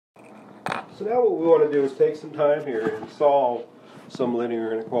So now what we want to do is take some time here and solve some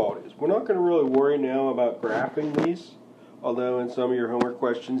linear inequalities. We're not going to really worry now about graphing these, although in some of your homework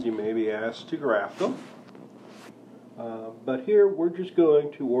questions you may be asked to graph them. But here we're just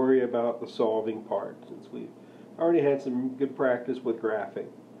going to worry about the solving part, since we've already had some good practice with graphing.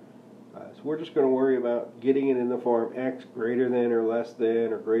 So we're just going to worry about getting it in the form x greater than or less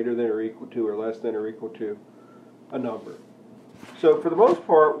than, or greater than or equal to, or less than or equal to a number. So for the most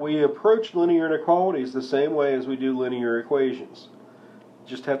part, we approach linear inequalities the same way as we do linear equations.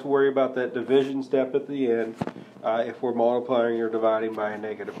 Just have to worry about that division step at the end if we're multiplying or dividing by a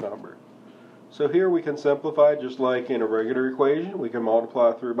negative number. So here we can simplify just like in a regular equation. We can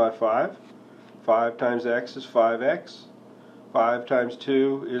multiply through by 5. 5 times x is 5x. 5 times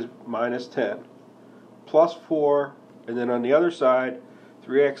 2 is minus 10. Plus 4, and then on the other side,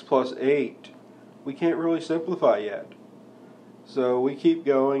 3x plus 8. We can't really simplify yet. So we keep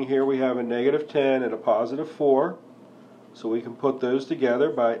going. Here we have a negative 10 and a positive 4. So we can put those together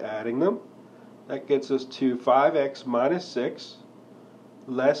by adding them. That gets us to 5x minus 6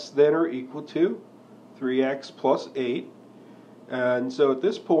 less than or equal to 3x plus 8. And so at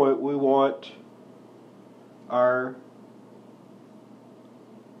this point we want our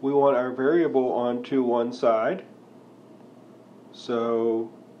variable onto one side.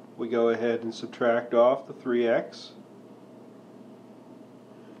 So we go ahead and subtract off the 3x.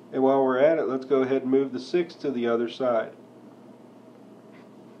 And while we're at it, let's go ahead and move the 6 to the other side.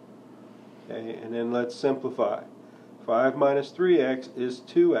 Okay, and then let's simplify. 5 minus 3x is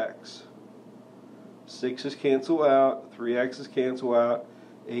 2x. 6's cancel out, 3x's cancel out,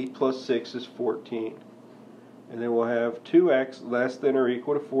 8 plus 6 is 14. And then we'll have 2x less than or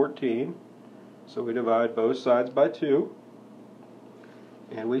equal to 14. So we divide both sides by 2.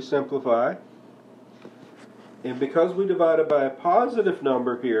 And we simplify. And because we divided by a positive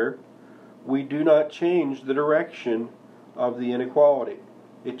number here, we do not change the direction of the inequality.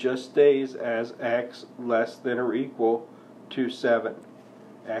 It just stays as x less than or equal to 7.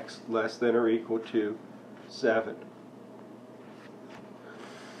 X less than or equal to 7.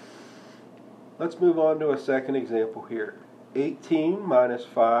 Let's move on to a second example here. 18 minus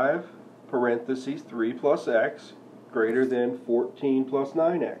 5 parentheses 3 plus x greater than 14 plus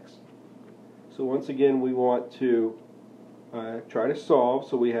 9x. So once again we want to try to solve,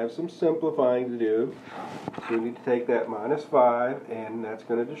 so we have some simplifying to do. So we need to take that minus 5 and that's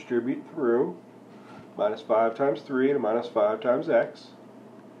going to distribute through. Minus 5 times 3 to minus 5 times x.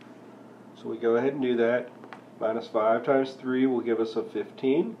 So we go ahead and do that. Minus 5 times 3 will give us a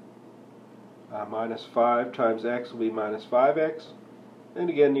 15. Minus 5 times x will be minus 5x. And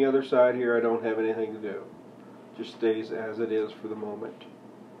again, the other side here I don't have anything to do. Just stays as it is for the moment.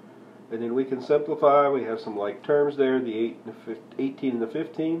 And then we can simplify. We have some like terms there, the 18 and the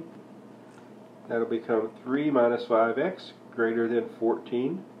 15. That'll become 3 minus 5x greater than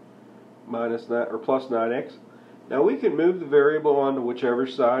 14 minus 9, or plus 9x. Now we can move the variable onto whichever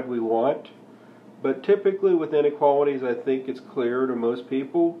side we want, but typically with inequalities I think it's clearer to most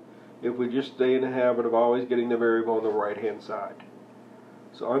people if we just stay in the habit of always getting the variable on the right hand side.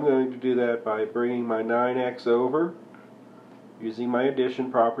 So I'm going to do that by bringing my 9x over, using my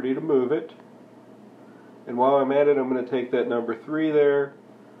addition property to move it. And while I'm at it, I'm going to take that number 3 there,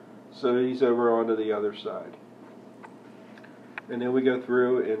 so he's over onto the other side. And then we go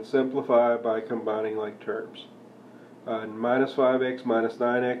through and simplify by combining like terms. Minus 5x minus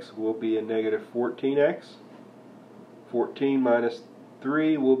 9x will be a negative 14x. 14 minus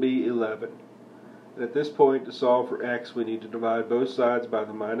 3 will be 11. And at this point, to solve for x, we need to divide both sides by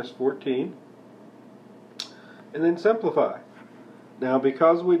the minus 14. And then simplify. Now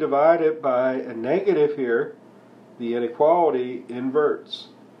because we divide it by a negative here, the inequality inverts.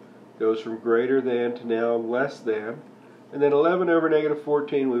 Goes from greater than to now less than. And then 11 over negative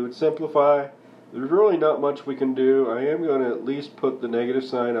 14 we would simplify. There's really not much we can do. I am going to at least put the negative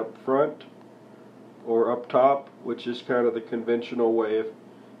sign up front or up top, which is kind of the conventional way of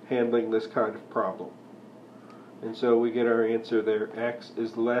handling this kind of problem. And so we get our answer there. X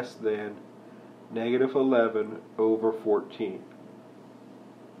is less than negative 11 over 14.